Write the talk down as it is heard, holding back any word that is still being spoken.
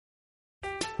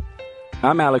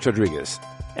I'm Alex Rodriguez.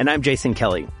 And I'm Jason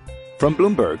Kelly. From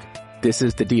Bloomberg, this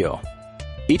is The Deal.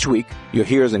 Each week, you'll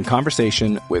hear us in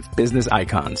conversation with business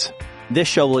icons. This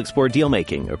show will explore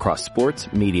deal-making across sports,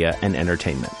 media, and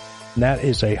entertainment. That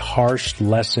is a harsh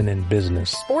lesson in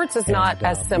business. Sports is not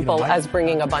as simple as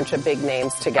bringing a bunch of big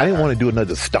names together. I didn't want to do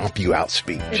another stomp you out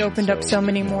speech. It opened up so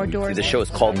many more doors. The show is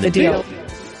called The Deal.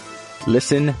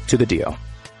 Listen to The Deal.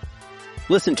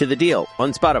 Listen to The Deal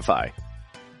on Spotify.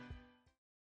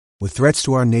 With threats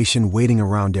to our nation waiting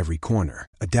around every corner,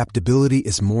 adaptability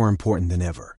is more important than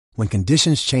ever. When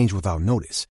conditions change without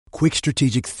notice, quick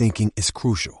strategic thinking is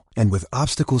crucial. And with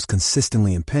obstacles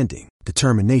consistently impending,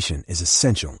 determination is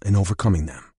essential in overcoming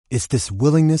them. It's this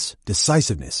willingness,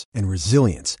 decisiveness, and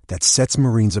resilience that sets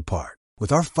Marines apart.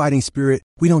 With our fighting spirit,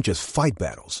 we don't just fight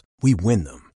battles, we win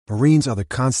them. Marines are the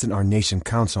constant our nation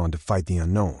counts on to fight the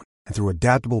unknown. And through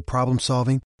adaptable problem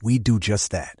solving, we do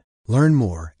just that. Learn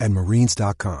more at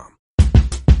marines.com.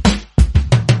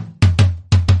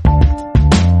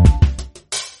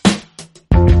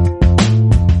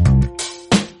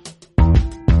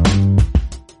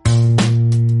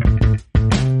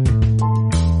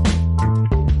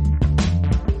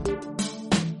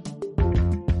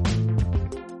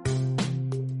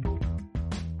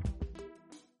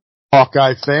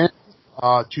 Hawkeye fan,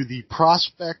 to the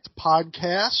Prospect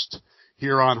Podcast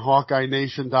here on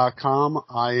HawkeyeNation.com.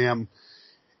 I am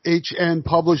HN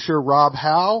publisher Rob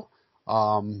Howe,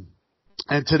 and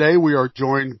today we are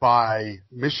joined by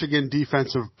Michigan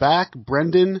defensive back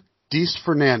Brendan Diaz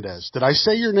Fernandez. Did I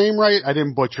say your name right? I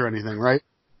didn't butcher anything, right?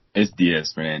 It's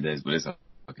Diaz Fernandez, but it's okay.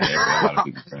 A lot of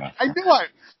people I knew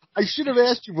I should have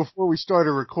asked you before we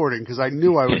started recording because I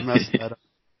knew I would mess that up.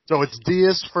 So it's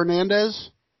Diaz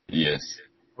Fernandez? Yes.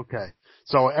 Okay.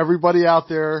 So everybody out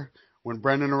there, when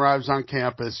Brendan arrives on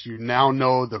campus, you now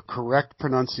know the correct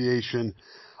pronunciation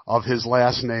of his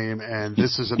last name. And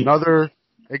this is another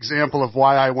example of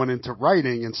why I went into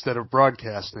writing instead of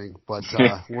broadcasting. But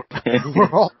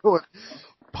we're all doing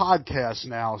podcasts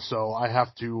now, so I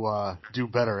have to do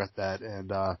better at that.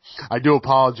 And I do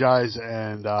apologize.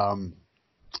 And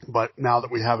but now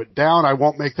that we have it down, I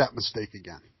won't make that mistake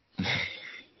again.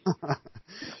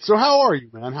 So how are you,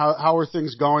 man? How are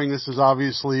things going? This is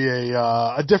obviously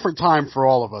a different time for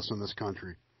all of us in this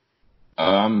country.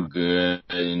 I'm good.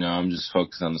 I'm just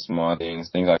focused on the small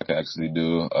things I can actually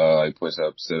do, like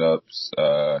push-ups, sit-ups,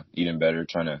 eating better,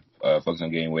 trying to focus on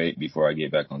gaining weight before I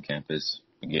get back on campus,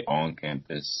 get on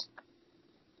campus.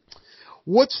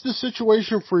 What's the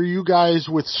situation for you guys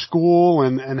with school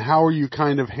and how are you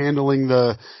kind of handling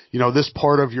this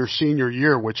part of your senior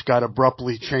year, which got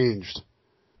abruptly changed?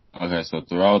 Okay, so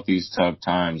throughout these tough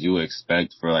times, you would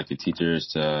expect for like the teachers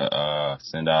to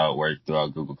send out work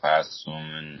throughout Google Classroom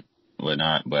and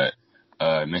whatnot, but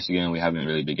Michigan, we haven't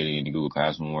really been getting into Google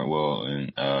Classroom work. Well,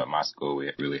 in my school,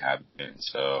 we really haven't been.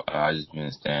 So I just been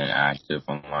staying active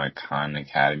on my Khan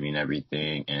Academy and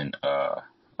everything, and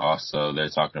also they're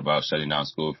talking about shutting down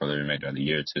school for the remainder of the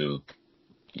year too.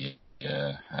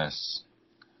 Yeah, that's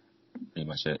pretty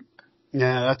much it.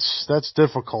 Yeah, that's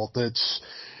difficult.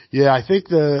 Yeah, I think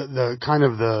the kind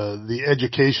of the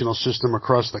educational system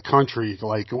across the country,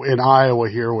 like in Iowa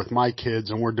here with my kids,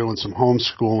 and we're doing some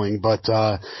homeschooling, but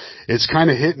it's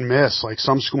kind of hit and miss. Like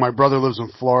some school, my brother lives in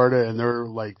Florida, and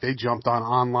they jumped on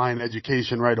online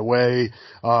education right away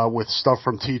with stuff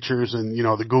from teachers and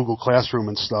the Google Classroom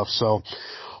and stuff. So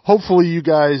hopefully you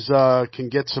guys can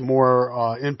get some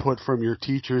more input from your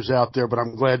teachers out there. But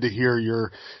I'm glad to hear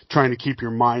you're trying to keep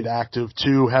your mind active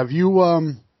too.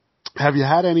 Have you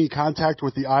had any contact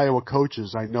with the Iowa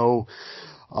coaches? I know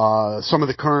some of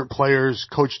the current players,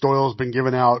 Coach Doyle's been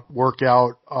giving out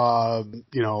workout,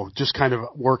 just kind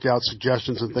of workout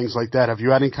suggestions and things like that. Have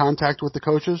you had any contact with the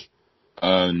coaches?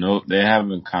 No, they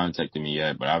haven't contacted me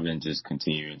yet, but I've been just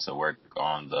continuing to work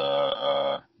on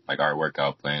the our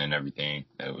workout plan and everything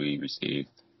that we received.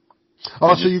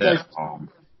 Oh, so you guys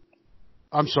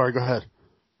I'm sorry, go ahead.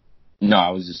 No, I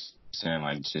was just saying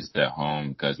just at home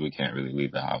because we can't really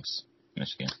leave the house,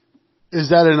 Michigan. Is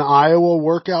that an Iowa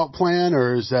workout plan,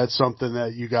 or is that something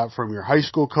that you got from your high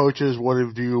school coaches? What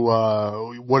have you,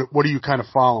 what are you kind of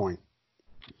following?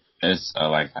 It's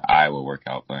like an Iowa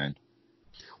workout plan.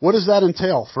 What does that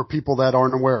entail for people that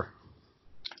aren't aware?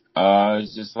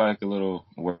 It's just like a little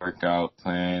workout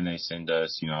plan. They send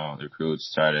us, the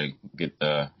recruits, try to get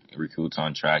the recruits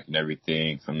on track and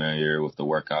everything, familiar with the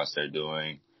workouts they're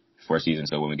doing before season,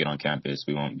 so when we get on campus,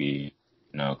 we won't be,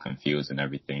 confused and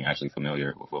everything, actually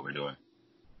familiar with what we're doing.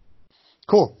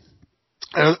 Cool.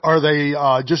 Are they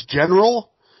just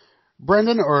general,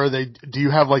 Brendan, or do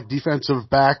you have defensive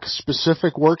back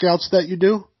specific workouts that you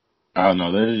do? Oh,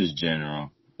 no, they're just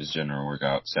general. just general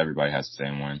workouts. Everybody has the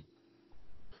same one.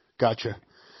 Gotcha.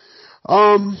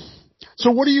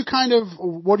 So what are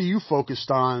you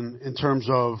focused on in terms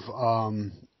of,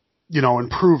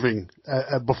 improving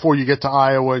before you get to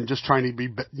Iowa and just trying to be,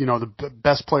 the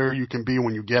best player you can be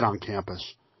when you get on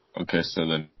campus? Okay, so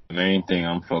the main thing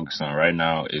I'm focused on right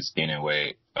now is gaining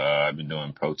weight. I've been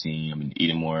doing protein. I've been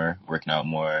eating more, working out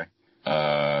more.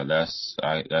 That's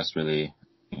really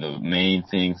the main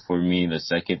thing for me. The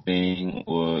second thing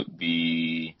would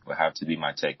have to be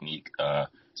my technique.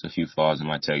 So a few flaws in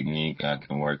my technique I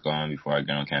can work on before I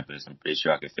get on campus. I'm pretty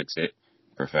sure I can fix it,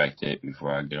 perfect it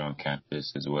before I get on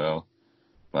campus as well.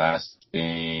 Last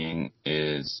thing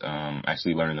is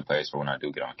actually learning the plays for when I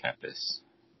do get on campus.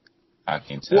 I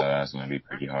can tell that's going to be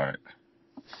pretty hard.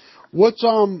 What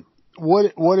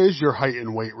is your height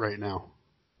and weight right now?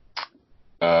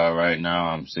 Right now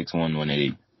I'm 6'1",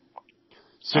 180.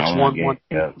 6'1",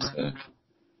 180.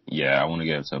 Yeah, I want to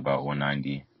get up to about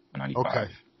 190, 195.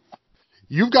 Okay.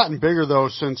 You've gotten bigger though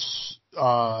since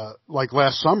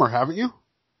last summer, haven't you?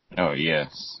 Oh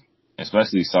yes,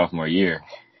 especially sophomore year.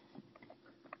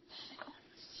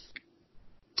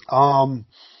 How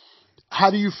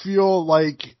do you feel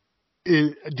like?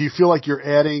 Do you feel like you're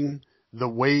adding the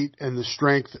weight and the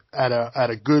strength at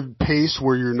a good pace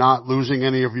where you're not losing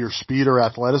any of your speed or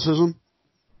athleticism?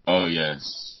 Oh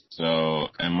yes. So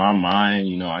in my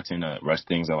mind, I tend to rush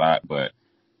things a lot, but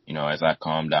as I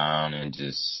calm down and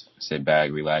just sit back,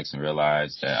 relax, and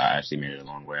realize that I actually made it a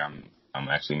long way, I'm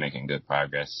actually making good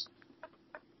progress.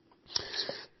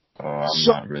 So I'm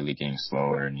not really getting slow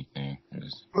or anything. I'm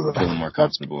just feeling more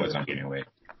comfortable as I'm getting weight.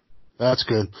 That's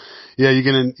good. Yeah, you're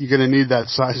gonna need that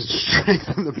size and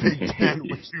strength in the Big Ten,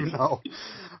 which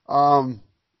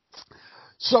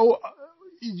So,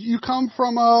 do you come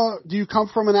from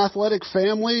an athletic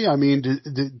family? I mean,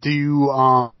 do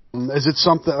you is it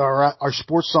something, or are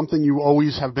sports something you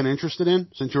always have been interested in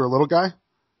since you were a little guy?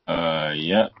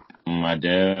 Yep. My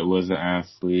dad was an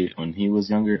athlete when he was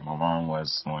younger. My mom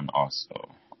was one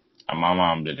also. My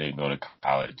mom didn't go to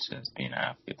college as being an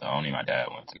athlete. Only my dad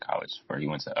went to college. He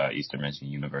went to Eastern Michigan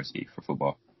University for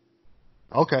football.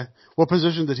 Okay. What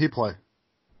position did he play?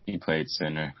 He played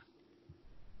center.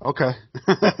 Okay.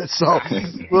 So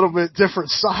a little bit different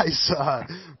size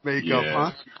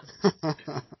makeup,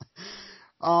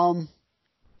 huh?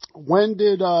 When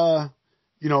did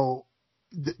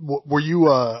were you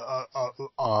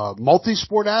a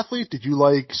multi-sport athlete? Did you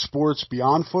like sports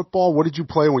beyond football? What did you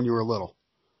play when you were little?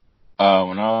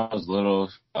 When I was little,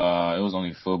 it was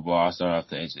only football. I started off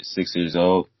the age of 6 years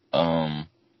old.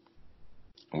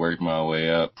 Worked my way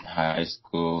up. High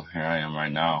school, here I am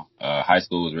right now. High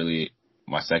school was really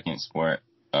my second sport.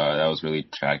 That was really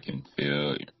track and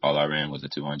field. All I ran was a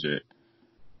 200.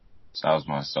 So that was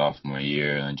my sophomore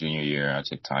year. And junior year, I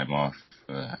took time off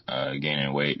for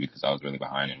gaining weight because I was really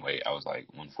behind in weight. I was like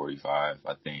 145,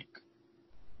 I think.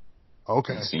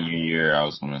 Okay. And senior year, I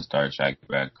was going to start track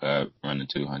back up, running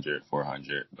 200,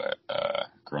 400, but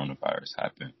coronavirus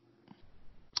happened.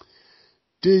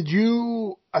 Did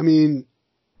you, at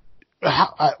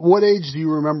what age do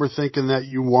you remember thinking that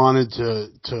you wanted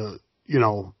to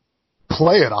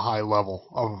play at a high level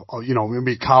of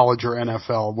maybe college or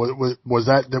NFL? Was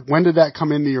that, when did that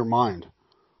come into your mind?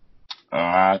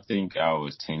 I think I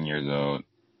was 10 years old.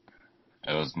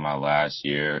 It was my last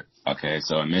year. Okay,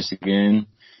 so in Michigan,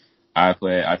 I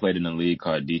played in a league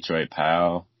called Detroit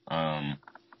PAL.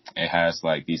 It has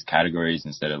like these categories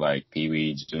instead of like Pee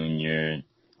Wee, Junior,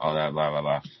 all that, blah, blah,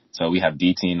 blah. So we have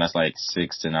D team, that's like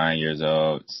 6 to 9 years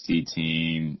old. C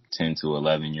team, 10 to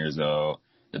 11 years old.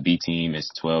 The B team is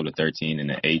 12 to 13, and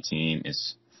the A team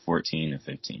is 14 to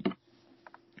 15.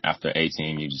 After A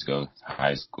team, you just go to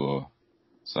high school.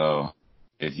 So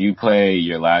if you play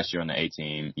your last year on the A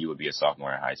team, you would be a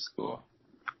sophomore in high school.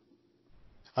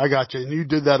 I got you. And you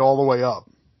did that all the way up?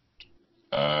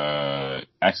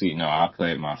 Actually, no, I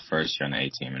played my first year on the A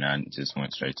team, and I just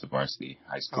went straight to varsity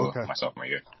high school my sophomore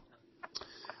year.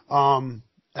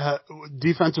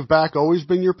 Defensive back always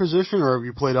been your position, or have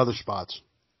you played other spots?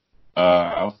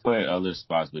 I've played other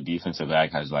spots, but defensive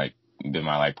back has been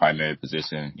my primary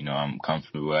position. I'm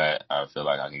comfortable at. I feel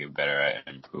like I can get better at,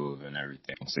 improve, and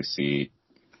everything, succeed.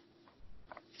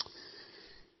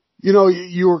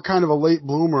 You were kind of a late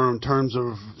bloomer in terms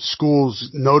of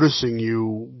schools noticing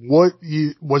you.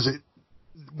 Was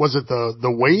it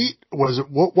the weight?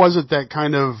 What was it that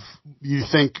kind of you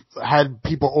think had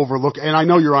people overlook? And I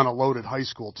know you're on a loaded high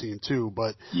school team too,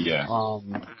 but yeah.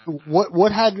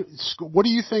 What do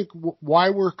you think? Why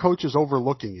were coaches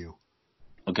overlooking you?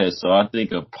 Okay, so I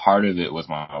think a part of it was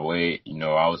my weight. You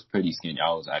know, I was pretty skinny.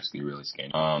 I was actually really skinny.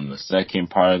 The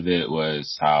second part of it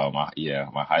was how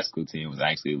my high school team was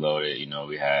actually loaded. You know,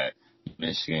 we had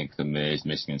Michigan commits,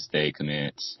 Michigan State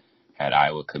commits, had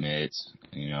Iowa commits.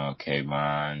 You know,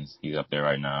 Kayvon, he's up there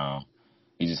right now.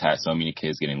 He just had so many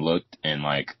kids getting looked, and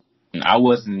I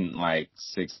wasn't like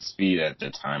 6 feet at the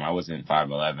time. I wasn't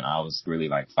 5'11". I was really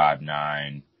like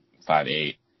 5'9",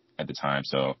 5'8". At the time.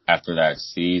 So after that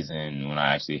season, when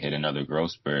I actually hit another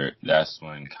growth spurt, that's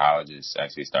when colleges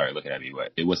actually started looking at me.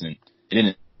 But it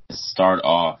didn't start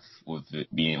off with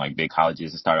it being like big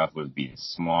colleges. It started off with being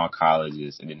small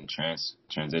colleges and then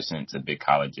transition to big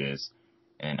colleges.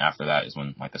 And after that is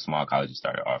when like the small colleges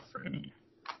started offering me.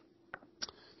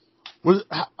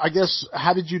 I guess,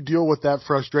 how did you deal with that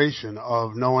frustration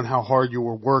of knowing how hard you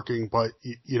were working, but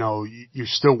you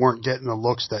still weren't getting the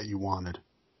looks that you wanted?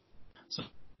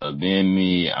 Being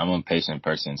me, I'm a patient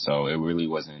person, so it really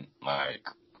wasn't like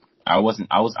I was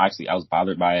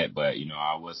bothered by it, but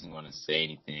I wasn't going to say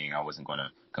anything. I wasn't going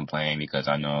to complain because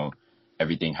I know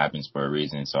everything happens for a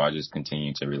reason. So I just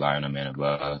continued to rely on the man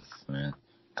above, and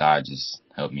God just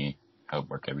help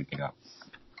work everything out.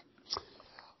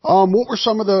 What were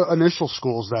some of the initial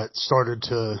schools that started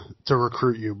to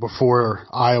recruit you before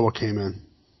Iowa came in?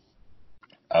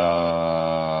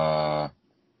 Ball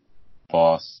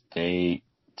State,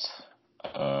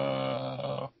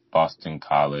 Boston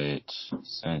College,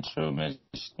 Central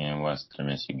Michigan, Western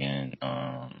Michigan,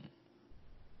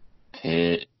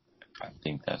 Pitt. I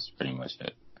think that's pretty much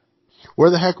it.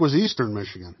 Where the heck was Eastern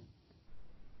Michigan?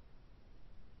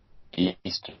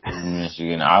 Eastern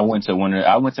Michigan. I went to one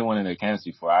of their camps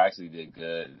before. I actually did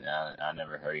good. I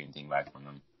never heard anything back from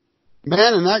them.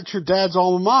 Man, and that's your dad's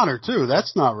alma mater too.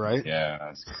 That's not right. Yeah,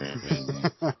 that's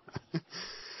crazy.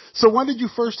 So when did you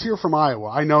first hear from Iowa?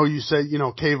 I know you said,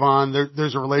 Kayvon,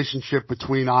 there's a relationship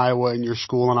between Iowa and your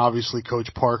school, and obviously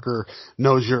Coach Parker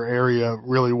knows your area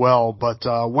really well. But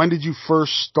when did you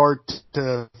first start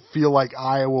to feel like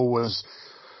Iowa was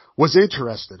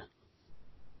interested?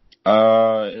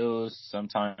 It was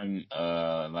sometime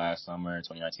last summer,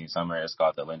 2019 summer. It's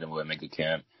called the Lindenwood Mega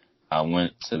Camp. I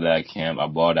went to that camp. I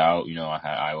balled out. I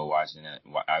had Iowa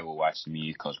watching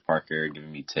me, Coach Parker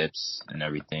giving me tips and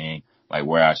everything. Like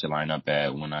where I should line up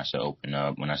at, when I should open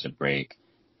up, when I should break,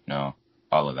 all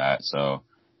of that. So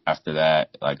after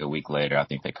that, like a week later, I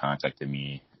think they contacted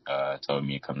me, told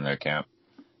me to come to their camp.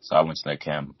 So I went to their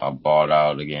camp. I balled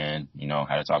out again,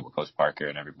 had to talk with Coach Parker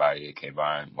and everybody at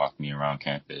Kayvon, walked me around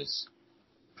campus.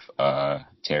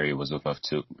 Terry was with us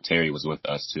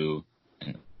too.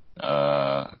 And,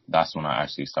 that's when I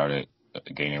actually started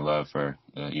gaining love for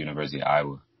the University of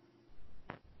Iowa.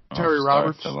 Terry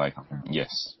Roberts?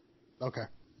 Yes. Okay.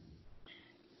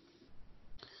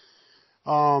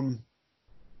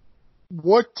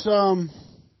 What's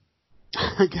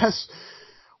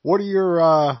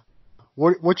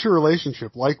your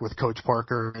relationship like with Coach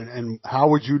Parker, and how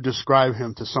would you describe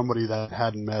him to somebody that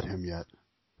hadn't met him yet?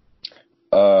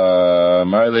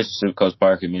 My relationship with Coach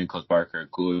Parker, me and Coach Parker are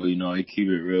cool. He keep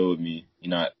it real with me.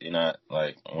 You're not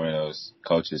like one of those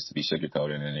coaches to be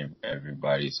sugarcoating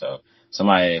everybody. So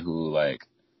somebody who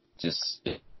just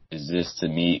is this to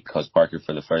meet Coach Parker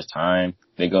for the first time,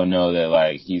 they gonna know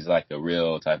that he's a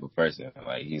real type of person.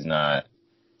 He's not,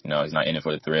 he's not in it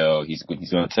for the thrill. He's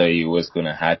gonna tell you what's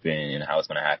gonna happen and how it's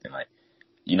gonna happen.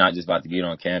 You're not just about to get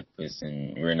on campus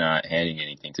and we're not handing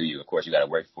anything to you. Of course, you gotta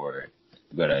work for it.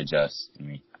 You gotta adjust.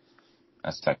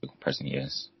 That's the type of person he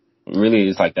is. Really,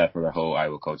 it's like that for the whole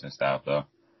Iowa coaching staff, though.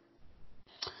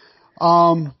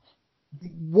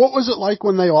 What was it like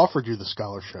when they offered you the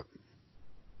scholarship?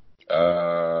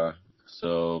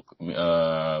 So we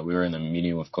were in a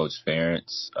meeting with Coach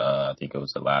Ferentz. I think it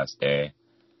was the last day,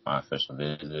 my official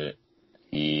visit.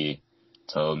 He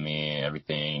told me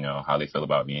everything, how they feel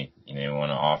about me. They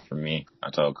want to offer me. I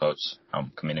told Coach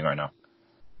I'm committing right now.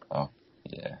 Oh,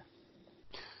 yeah.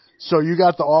 So you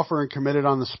got the offer and committed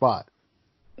on the spot?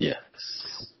 Yes.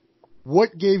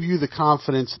 What gave you the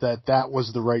confidence that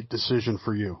was the right decision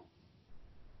for you?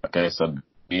 Okay, so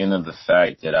being of the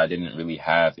fact that I didn't really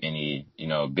have any,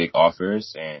 big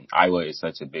offers, and Iowa is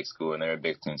such a big school, and they're a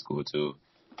Big Ten school too.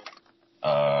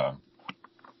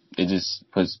 It just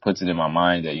puts it in my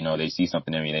mind that, they see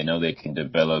something in me. They know they can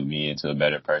develop me into a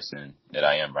better person that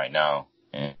I am right now.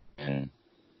 And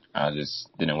I just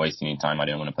didn't waste any time. I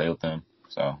didn't want to play with them.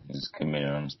 So I just committed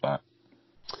on the spot.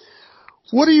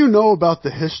 What do you know about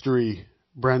the history,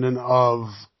 Brendan, of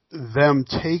them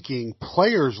taking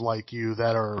players like you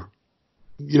that are,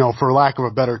 for lack of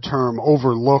a better term,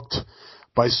 overlooked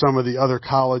by some of the other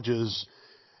colleges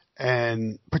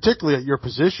and particularly at your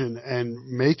position,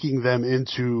 and making them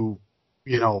into,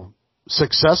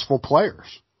 successful players?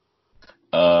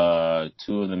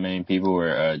 Two of the main people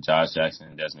were Josh Jackson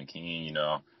and Desmond King.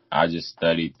 I just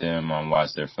studied them,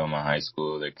 watched their film in high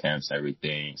school, their camps,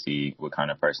 everything, see what kind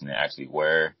of person they actually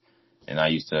were. And I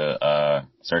used to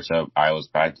search up Iowa's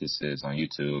practices on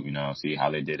YouTube, see how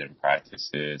they did in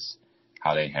practices,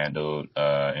 how they handled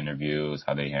interviews,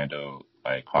 how they handled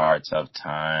like hard, tough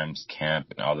times, camp,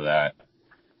 and all of that.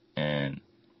 And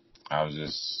I was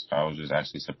just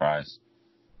actually surprised,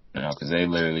 because they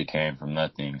literally came from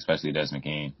nothing, especially Desmond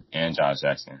King and Josh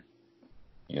Jackson.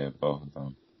 Yeah, both of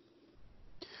them.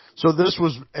 So this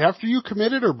was after you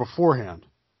committed or beforehand?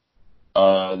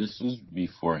 This was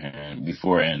beforehand.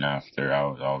 Before and after, I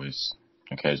would always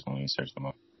occasionally search them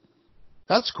up.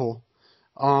 That's cool.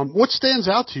 What stands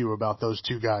out to you about those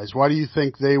two guys? Why do you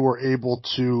think they were able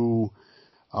to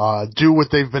do what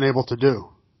they've been able to do?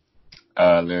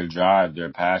 Their drive,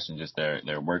 their passion, just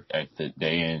their work ethic,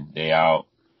 day in, day out.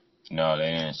 They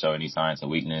didn't show any signs of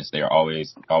weakness. They are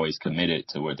always committed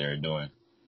to what they're doing.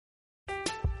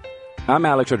 I'm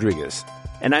Alex Rodriguez.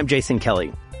 And I'm Jason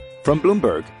Kelly. From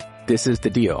Bloomberg, this is The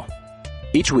Deal.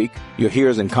 Each week, you'll hear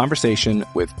us in conversation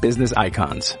with business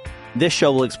icons. This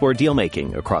show will explore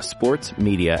deal-making across sports,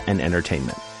 media, and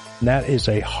entertainment. That is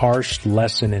a harsh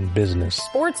lesson in business.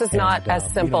 Sports is not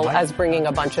as simple as bringing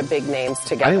a bunch of big names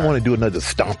together. I didn't want to do another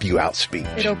stomp you out speech.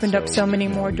 It opened up so many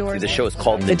more doors. The show is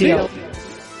called The Deal.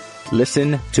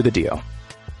 Listen to The Deal.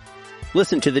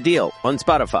 Listen to The Deal on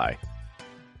Spotify.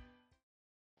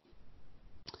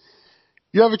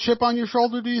 You have a chip on your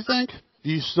shoulder, do you think? Do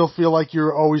you still feel like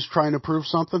you're always trying to prove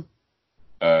something?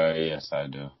 Yes, I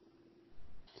do.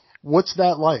 What's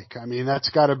that like? I mean, that's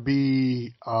got to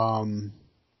be,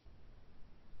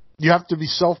 you have to be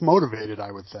self-motivated,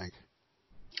 I would think.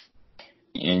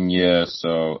 And yeah,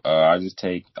 so I just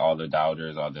take all the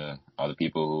doubters, all the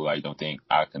people who don't think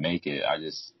I can make it.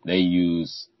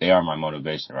 They are my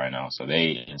motivation right now. So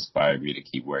they inspire me to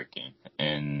keep working.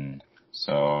 And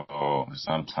so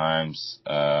sometimes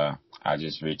I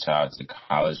just reach out to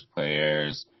college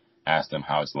players, ask them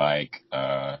how it's like.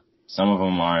 Some of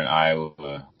them aren't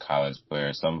Iowa college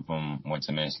players. Some of them went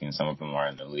to Michigan. Some of them are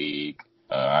in the league.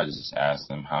 I just ask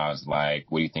them how it's like.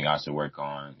 What do you think I should work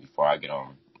on before I get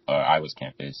on Iowa's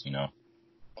campus?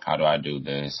 How do I do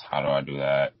this? How do I do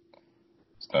that?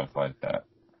 Stuff like that.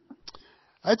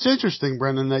 That's interesting,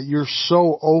 Brendan, that you're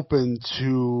so open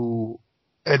to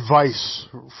advice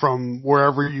from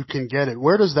wherever you can get it.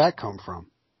 Where does that come from?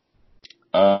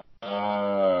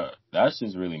 That's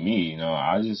just really me.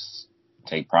 I just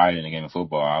take pride in the game of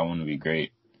football. I want to be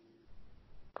great.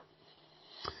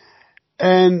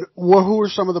 And who are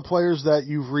some of the players that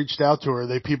you've reached out to? Are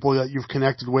they people that you've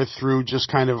connected with through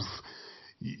just kind of,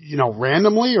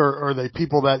 randomly, or are they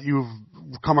people that you've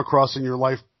come across in your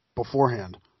life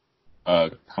beforehand?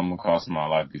 Come across in my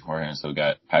life beforehand. So we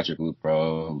got Patrick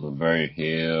Lupro, Laverne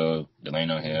Hill,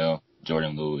 Delano Hill,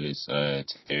 Jordan Lewis,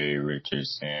 Terry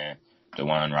Richardson,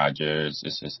 DeJuan Rogers.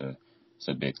 It's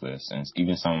a big list. And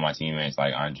even some of my teammates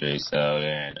like Andre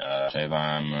Selden,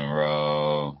 Trayvon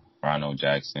Monroe, Ronald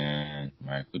Jackson,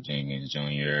 Michael Jenkins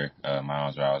Jr.,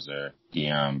 Miles Rouser,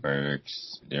 Deion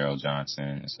Burks, Daryl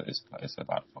Johnson. It's a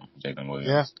lot of them. Jalen Williams.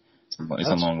 Yeah. It's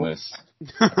a long list.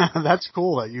 That's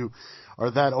cool that you are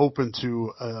that open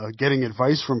to getting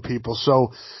advice from people.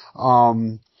 So,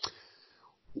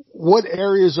 what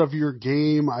areas of your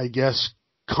game, I guess,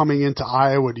 coming into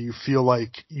Iowa, do you feel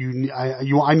like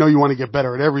I know you want to get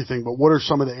better at everything, but what are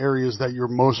some of the areas that you're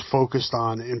most focused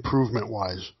on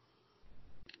improvement-wise?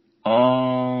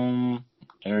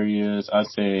 Areas, I'd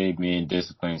say being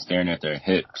disciplined, staring at their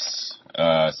hips.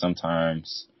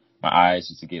 Sometimes my eyes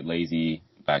used to get lazy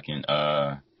back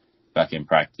in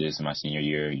practice in my senior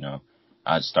year,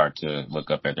 I'd start to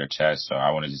look up at their chest. So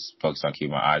I want to just focus on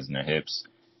keeping my eyes on their hips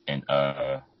and,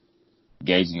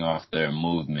 gauging off their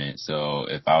movement. So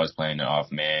if I was playing an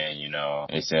off man,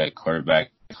 they said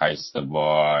quarterback heists the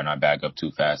ball and I back up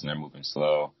too fast and they're moving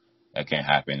slow. That can't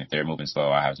happen. If they're moving slow,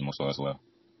 I have to move slow as well.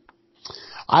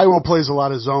 Iowa plays a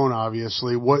lot of zone,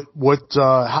 obviously.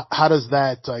 How does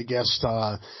that, I guess,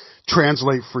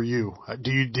 translate for you?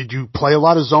 Did you play a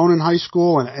lot of zone in high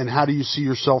school, and how do you see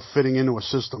yourself fitting into a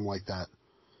system like that?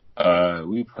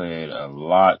 We played a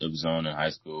lot of zone in high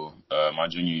school. My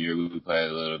junior year, we played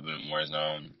a little bit more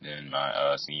zone than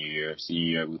my senior year. Senior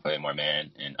year, we played more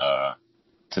man. And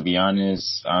to be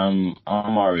honest, I'm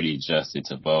already adjusted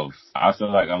to both. I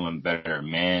feel like I'm a better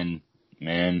man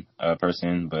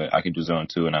person, but I can do zone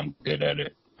too, and I'm good at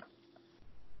it.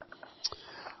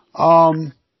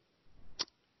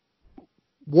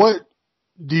 What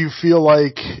do you feel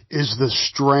like is the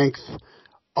strength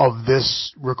of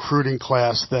this recruiting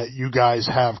class that you guys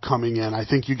have coming in? I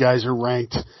think you guys are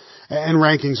ranked, and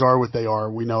rankings are what they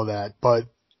are. We know that, but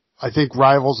I think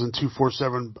Rivals and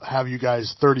 247 have you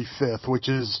guys 35th, which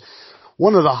is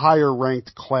one of the higher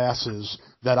ranked classes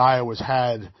that Iowa's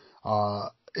had,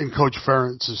 in Coach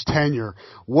Ferentz's tenure.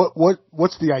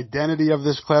 What's the identity of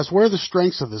this class? What are the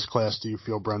strengths of this class, do you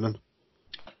feel, Brendan?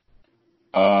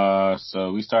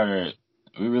 So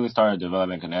we really started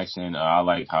developing connection. I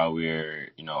like how we're,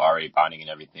 already bonding and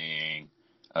everything.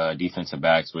 Defensive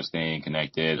backs, we're staying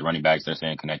connected. Running backs, they're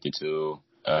staying connected too.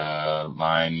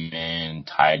 Linemen,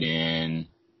 tight end,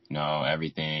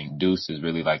 everything. Deuce is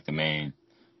really like the main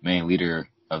leader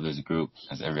of this group,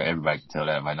 as everybody can tell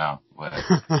that by now. But,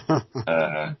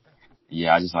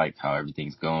 I just like how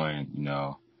everything's going,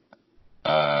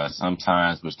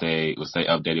 sometimes we'll stay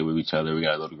updated with each other. We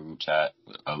got a little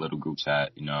group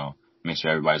chat, make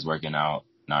sure everybody's working out,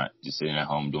 not just sitting at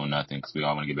home doing nothing, because we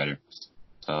all want to get better.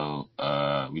 So,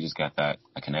 we just got that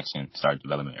connection, started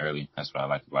development early. That's what I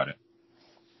like about it.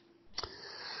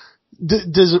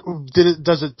 Does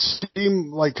it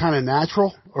seem like kind of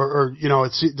natural, or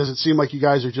does it seem like you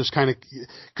guys are just kind of,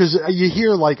 because you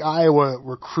hear like Iowa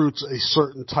recruits a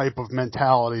certain type of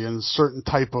mentality and a certain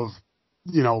type of,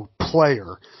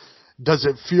 player. Does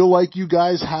it feel like you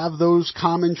guys have those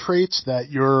common traits, that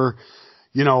you're,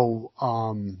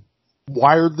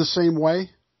 wired the same way?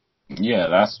 Yeah,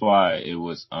 that's why it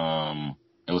was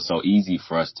so easy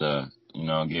for us to,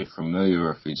 get familiar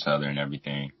with each other and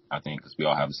everything. I think because we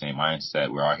all have the same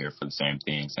mindset. We're all here for the same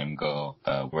thing, same goal.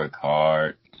 Work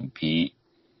hard, compete,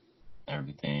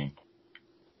 everything.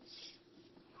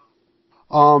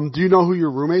 Do you know who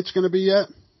your roommate's going to be yet?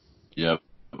 Yep.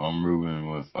 I'm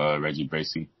rooming with Reggie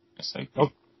Bracey at safety.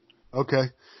 Oh,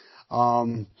 okay.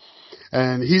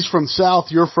 And he's from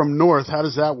South, you're from North. How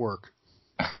does that work?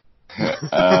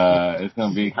 It's going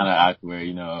to be kind of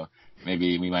awkward,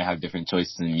 Maybe we might have different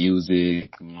choices in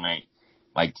music. We might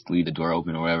like to leave the door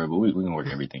open or whatever, but we can work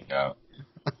everything out.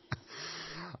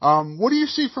 What do you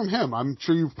see from him? I'm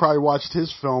sure you've probably watched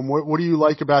his film. What do you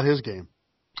like about his game?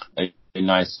 A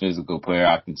nice physical player.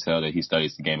 I can tell that he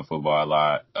studies the game of football a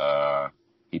lot.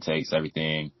 He takes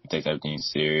everything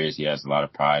serious. He has a lot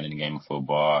of pride in the game of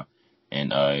football.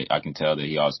 And I can tell that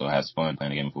he also has fun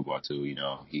playing the game of football too.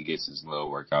 He gets his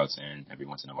little workouts in every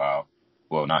once in a while.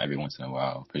 Well, not every once in a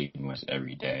while, pretty much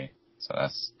every day. So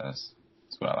that's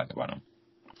what I like about him.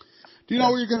 Do you know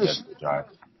what you're going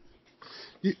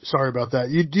to? Sorry about that.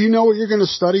 Do you know what you're going to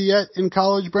study yet in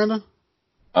college, Brendan?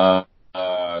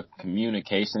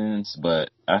 Communications,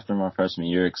 but after my freshman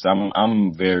year, because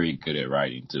I'm very good at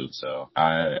writing too. So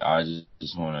I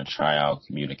just want to try out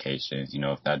communications.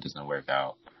 If that doesn't work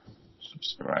out,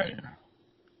 just a writer.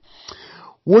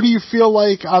 What do you feel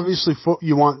like? Obviously,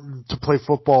 you want to play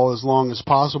football as long as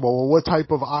possible. Well, what type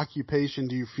of occupation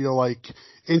do you feel like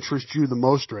interests you the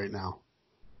most right now?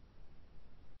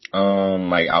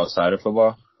 Like outside of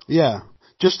football? Yeah.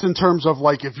 Just in terms of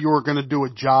like if you were going to do a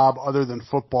job other than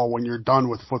football when you're done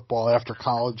with football after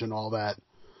college and all that.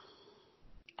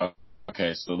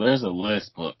 Okay, so there's a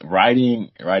list, but writing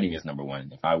is number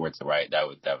one. If I were to write, that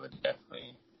would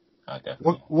definitely.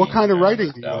 What kind of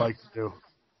writing do you like to do?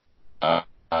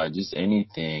 Just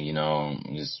anything,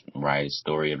 just write a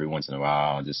story every once in a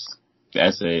while. Just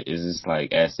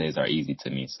essays are easy to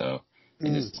me, so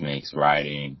it just makes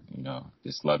writing,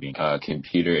 just loving.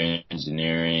 Computer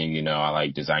engineering, I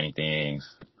like designing things,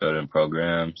 building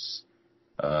programs,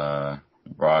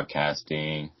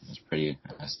 broadcasting.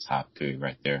 That's top three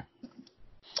right there.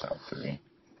 Top three.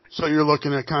 So you're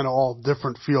looking at kind of all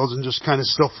different fields and just kind of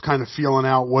still kind of feeling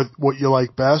out what you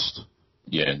like best?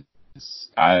 Yeah.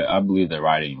 I believe that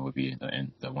writing would be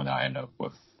the one that I end up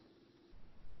with.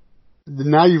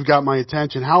 Now you've got my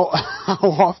attention. How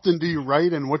often do you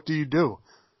write and what do you do?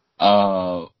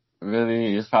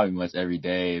 Really, it's probably much every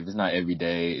day. If it's not every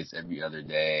day, it's every other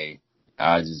day.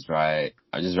 I just write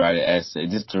an essay,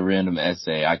 just a random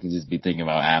essay. I can just be thinking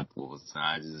about apples.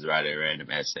 I just write a random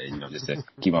essay, just to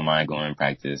keep my mind going,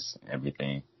 practice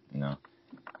everything,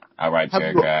 I write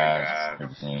paragraphs,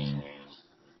 everything.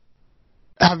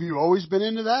 Have you always been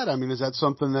into that? I mean, is that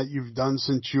something that you've done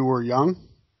since you were young?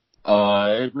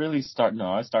 It really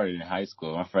I started in high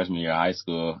school. My freshman year of high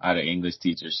school, I had an English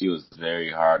teacher. She was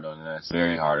very hard on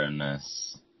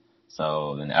us.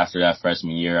 So then after that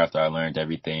freshman year, after I learned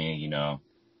everything, I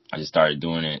just started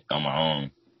doing it on my own.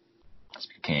 It just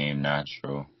became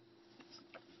natural.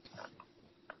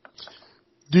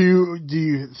 Do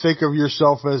you think of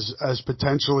yourself as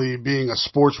potentially being a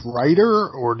sports writer,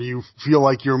 or do you feel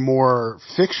like you're more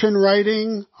fiction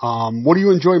writing? What do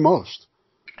you enjoy most?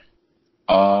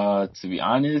 To be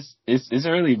honest, it's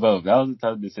really both. That was a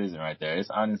tough decision right there. It's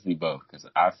honestly both because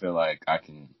I feel like I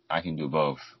can do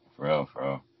both for real, for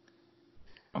real.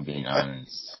 I'm being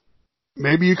honest.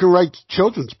 Maybe you can write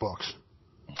children's books.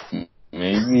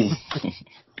 Maybe.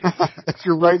 If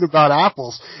you're writing about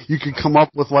apples, you could come up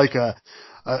with like a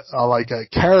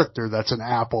character that's an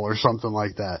apple or something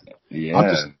like that.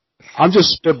 Yeah. I'm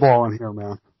just spitballing here,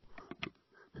 man.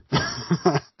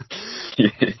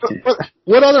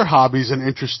 What other hobbies and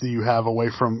interests do you have away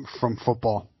from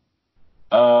football?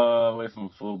 Away from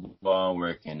football,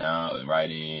 working out and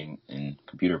writing and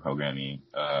computer programming.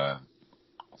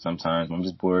 Sometimes when I'm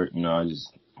just bored, I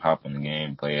just hop on the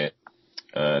game, play it,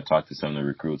 talk to some of the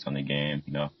recruits on the game,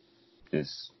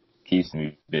 just keeps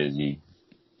me busy.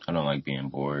 I don't like being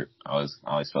bored. I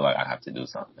always feel like I have to do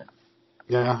something.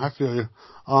 Yeah, I feel you.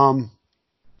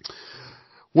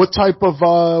 What type of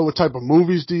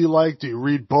movies do you like? Do you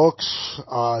read books,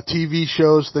 TV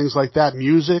shows, things like that?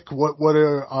 Music? What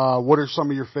are some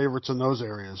of your favorites in those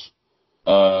areas?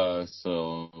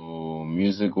 So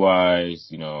music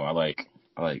wise, I like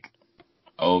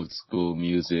old school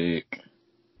music,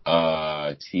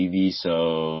 TV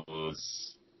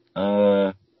shows.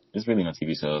 There's really no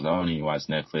TV shows. I don't even watch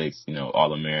Netflix.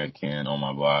 All American, On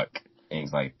My Block.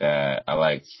 Things like that. I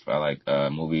like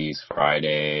movies,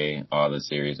 Friday, all the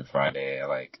series of Friday. I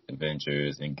like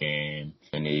Avengers, Endgame,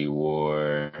 Infinity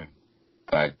War,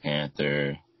 Black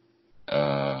Panther.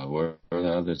 What are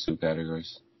the other two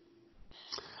categories?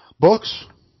 Books.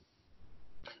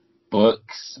 I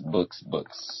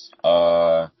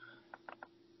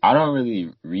don't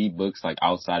really read books like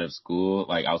outside of school.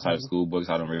 Like outside of school books,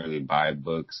 I don't really buy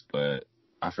books, but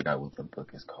I forgot what the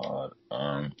book is called.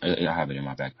 I have it in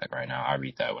my backpack right now. I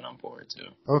read that when I'm bored too.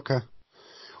 Okay.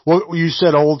 Well, you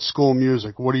said old school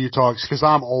music. What are you talking? Because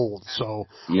I'm old, so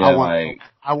yeah,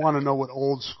 I want to know what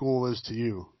old school is to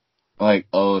you. Like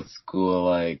old school,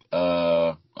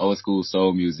 old school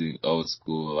soul music, old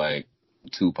school like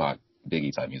Tupac,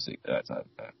 Biggie type music, that type.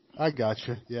 I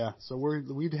gotcha. Yeah. So we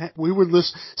would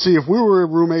listen. See, if we were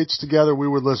roommates together, we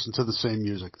would listen to the same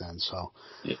music then. So.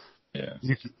 Yeah. Yeah.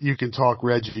 You can talk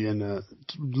Reggie and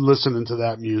listening to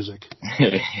that music.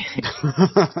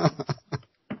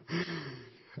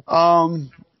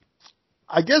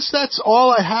 I guess that's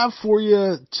all I have for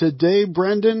you today,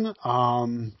 Brendan.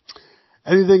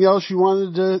 Anything else you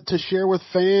wanted to share with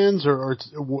fans or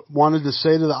wanted to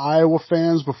say to the Iowa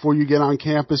fans before you get on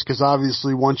campus? Because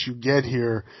obviously once you get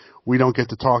here, we don't get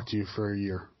to talk to you for a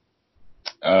year.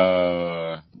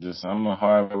 I'm a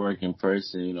hard-working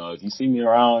person. If you see me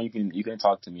around, you can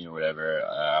talk to me or whatever.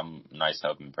 I'm a nice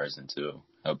helping person too.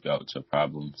 Help you out with your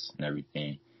problems and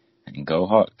everything. And go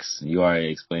Hawks. You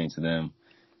already explained to them.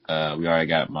 We already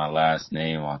got my last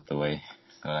name off the way.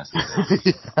 So that's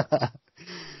good.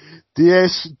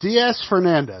 Diaz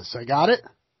Fernandez. I got it?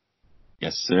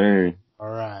 Yes, sir. All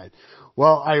right.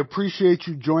 Well, I appreciate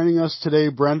you joining us today,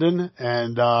 Brendan,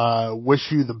 and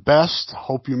wish you the best.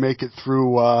 Hope you make it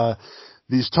through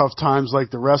these tough times like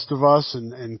the rest of us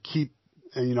and keep,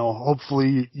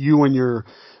 hopefully you and your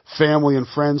family and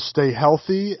friends stay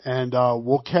healthy, and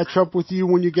we'll catch up with you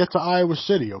when you get to Iowa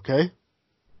City, okay?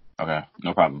 Okay,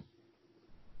 no problem.